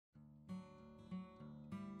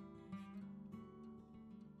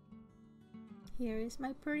here is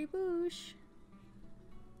my pretty bush.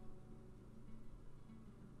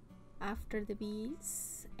 After the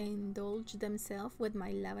bees indulge themselves with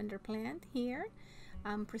my lavender plant here,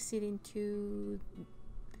 I'm proceeding to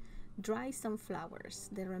dry some flowers,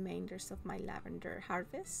 the remainders of my lavender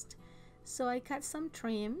harvest. So I cut some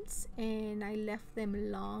trims and I left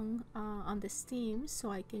them long on the stem so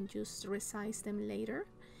I can just resize them later.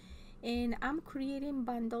 And I'm creating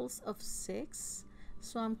bundles of 6,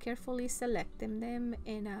 so I'm carefully selecting them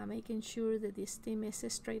and making sure that the stem is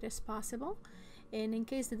as straight as possible. And in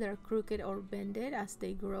case that they're crooked or bended as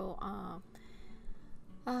they grow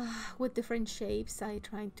with different shapes, I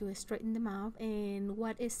try to straighten them out. And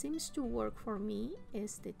what it seems to work for me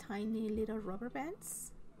is the tiny little rubber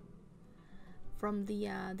bands from the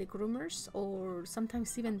groomers, or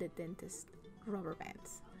sometimes even the dentist rubber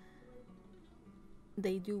bands.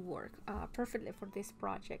 They do work perfectly for this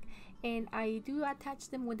project, and I do attach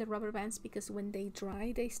them with the rubber bands because when they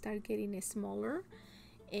dry they start getting smaller,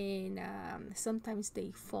 and sometimes they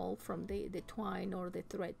fall from the twine or the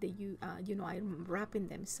thread that you know I'm wrapping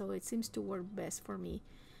them, so it seems to work best for me.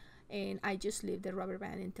 And I just leave the rubber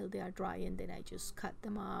band until they are dry, and then I just cut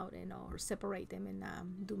them out and or separate them and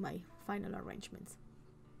do my final arrangements.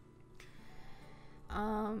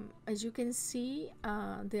 As you can see,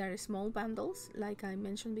 they are small bundles like I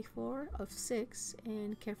mentioned before of 6,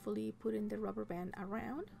 and carefully putting the rubber band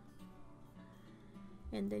around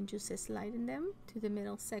and then just sliding them to the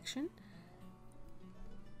middle section.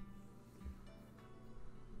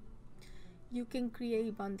 You can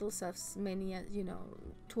create bundles of as many as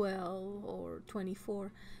 12 or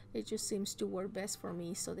 24. It just seems to work best for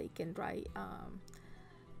me, so they can dry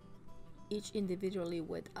each individually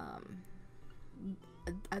with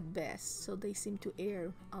at best, so they seem to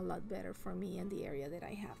air a lot better for me in the area that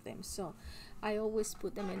I have them. So I always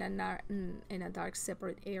put them in a dark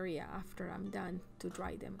separate area after I'm done to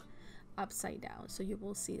dry them upside down, so you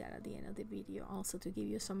will see that at the end of the video, also to give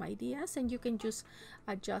you some ideas, and you can just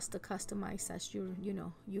adjust the customize as you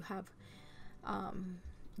have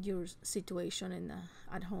your situation in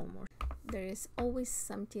at home. Or there is always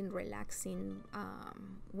something relaxing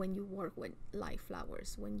when you work with live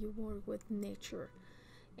flowers, when you work with nature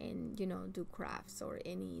and do crafts or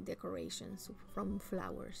any decorations from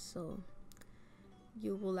flowers. So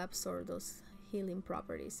you will absorb those healing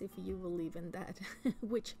properties if you believe in that,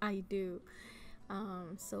 which I do.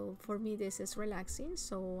 So for me this is relaxing.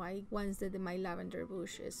 So once that my lavender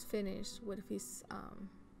bush is finished with his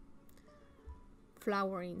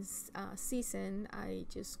flowering season, I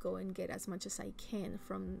just go and get as much as I can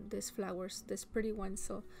from these flowers, these pretty ones,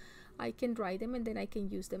 so I can dry them and then I can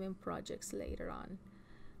use them in projects later on.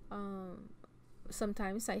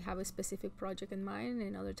 Sometimes I have a specific project in mind,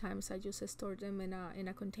 and other times I just store them in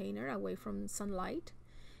a container away from sunlight,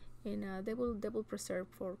 and they will preserve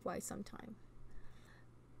for quite some time.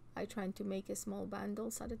 I try to make small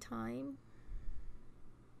bundles at a time.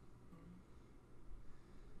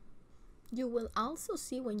 You will also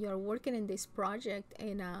see when you are working in this project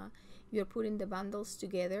and you're putting the bundles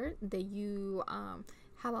together that you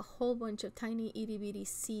have a whole bunch of tiny itty bitty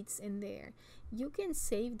seeds in there. You can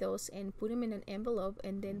save those and put them in an envelope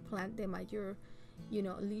and then plant them at your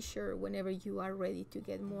leisure whenever you are ready to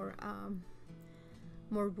get more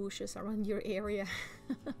bushes around your area.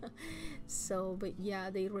 So but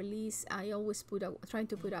yeah, they release. I always trying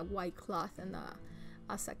to put a white cloth and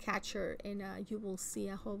as a catcher, and you will see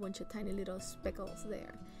a whole bunch of tiny little speckles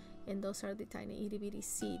there, and those are the tiny itty bitty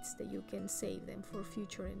seeds that you can save them for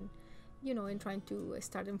future, and and trying to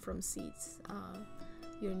start them from seeds,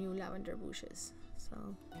 your new lavender bushes. So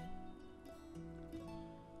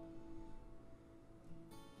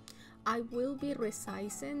I will be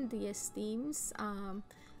resizing the stems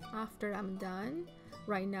after I'm done.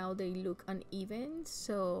 Right now they look uneven,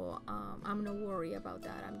 so I'm not worried about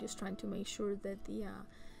that. I'm just trying to make sure that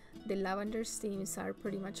the lavender stems are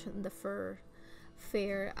pretty much the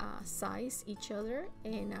fair size each other,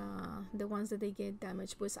 and the ones that they get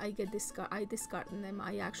damaged, because I discard them.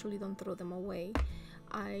 I actually don't throw them away.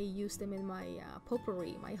 I use them in my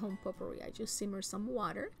potpourri, my home potpourri. I just simmer some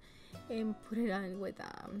water and put it on with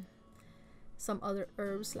some other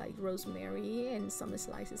herbs like rosemary and some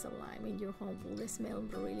slices of lime, and your home will smell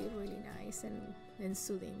really nice and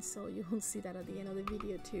soothing. So you will see that at the end of the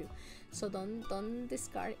video too. So don't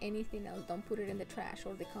discard anything else. Don't put it in the trash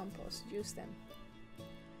or the compost. Use them.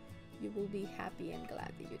 You will be happy and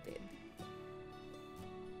glad that you did.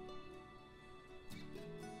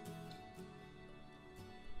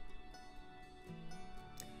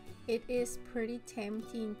 It is pretty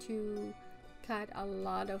tempting to cut a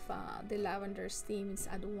lot of the lavender stems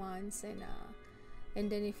at once and and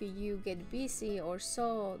then if you get busy or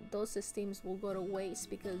so, those stems will go to waste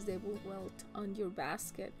because they will wilt on your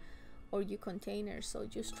basket or your container. So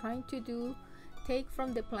just trying to take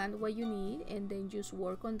from the plant what you need, and then just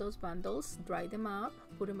work on those bundles, dry them up,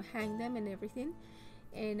 put them, hang them and everything,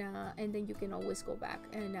 and then you can always go back.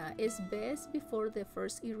 And it's best before the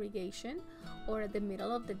first irrigation or at the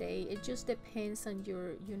middle of the day. It just depends on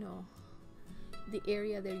your, you know, the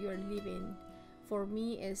area that you're living. For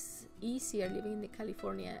me, it's easier living in the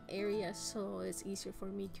California area, so it's easier for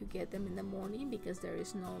me to get them in the morning because there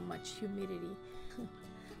is no much humidity.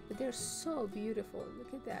 But they're so beautiful.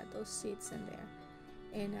 Look at that, those seeds in there.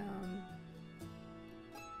 And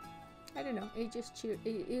I don't know, it just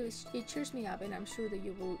it cheers me up, and I'm sure that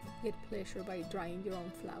you will get pleasure by drying your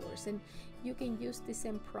own flowers. And you can use the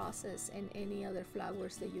same process in any other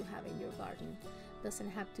flowers that you have in your garden.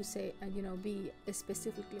 Doesn't have to say, you know, be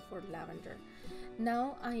specifically for lavender.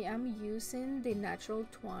 Now I am using the natural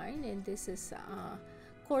twine, and this is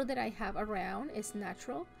cord that I have around is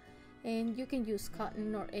natural, and you can use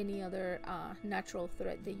cotton or any other natural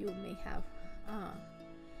thread that you may have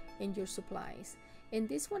in your supplies. And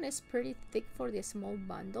this one is pretty thick for the small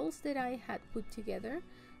bundles that I had put together,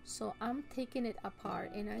 so I'm taking it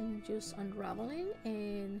apart and I'm just unraveling,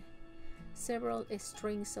 and several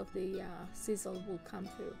strings of the sizzle will come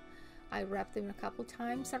through. I wrap them a couple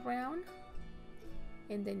times around,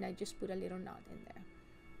 and then I just put a little knot in there.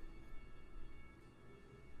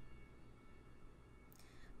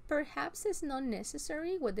 Perhaps it's not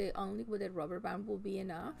necessary, only with the rubber band will be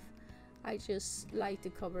enough. I just like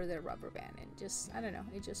to cover the rubber band, and just, I don't know,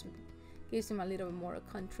 it just gives them a little more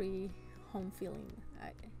country home feeling.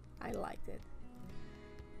 I liked it.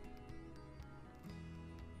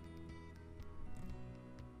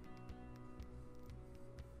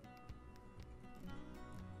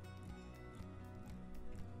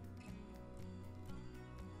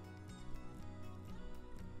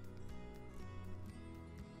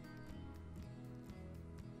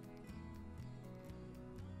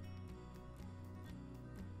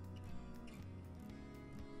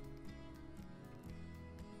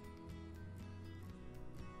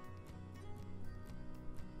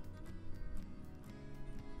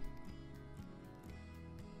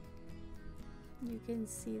 You can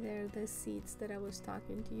see there the seeds that I was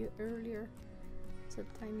talking to you earlier. So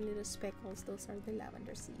tiny little speckles, those are the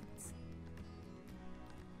lavender seeds.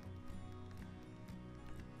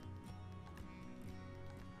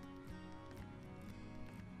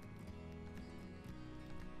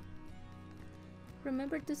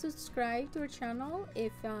 Remember to subscribe to our channel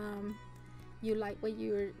if you like what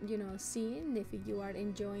you're seeing, if you are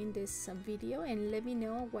enjoying this video, and let me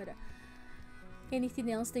know what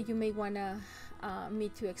anything else that you may want me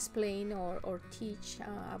to explain or teach.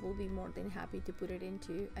 I will be more than happy to put it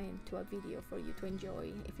into a video for you to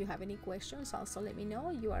enjoy. If you have any questions, also let me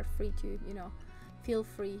know. You are free to feel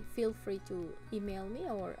free to email me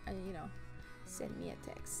or send me a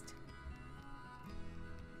text.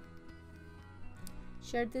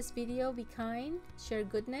 Share this video, be kind, share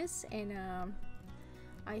goodness, and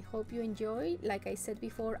I hope you enjoy. Like I said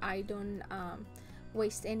before, I don't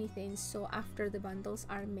waste anything, so after the bundles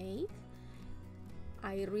are made,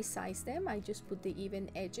 I resize them. I just put the even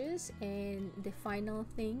edges, and the final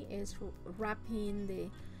thing is wrapping the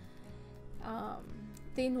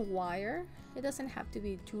thin wire. It doesn't have to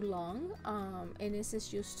be too long, and this is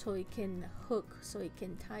just so it can hook, so it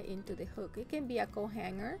can tie into the hook. It can be a coat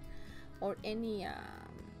hanger or any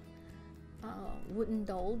wooden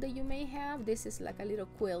doll that you may have. This is like a little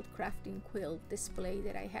quilt, crafting quilt display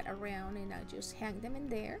that I had around, and I just hang them in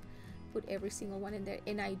there, put every single one in there,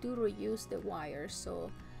 and I do reuse the wires,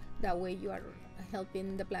 so that way you are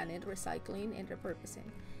helping the planet, recycling and repurposing.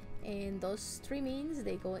 And those trimmings,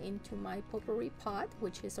 they go into my potpourri pot,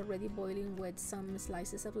 which is already boiling with some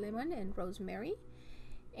slices of lemon and rosemary,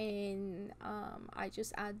 and I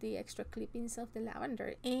just add the extra clippings of the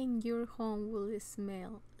lavender, and your home will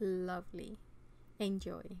smell lovely.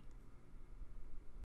 Enjoy.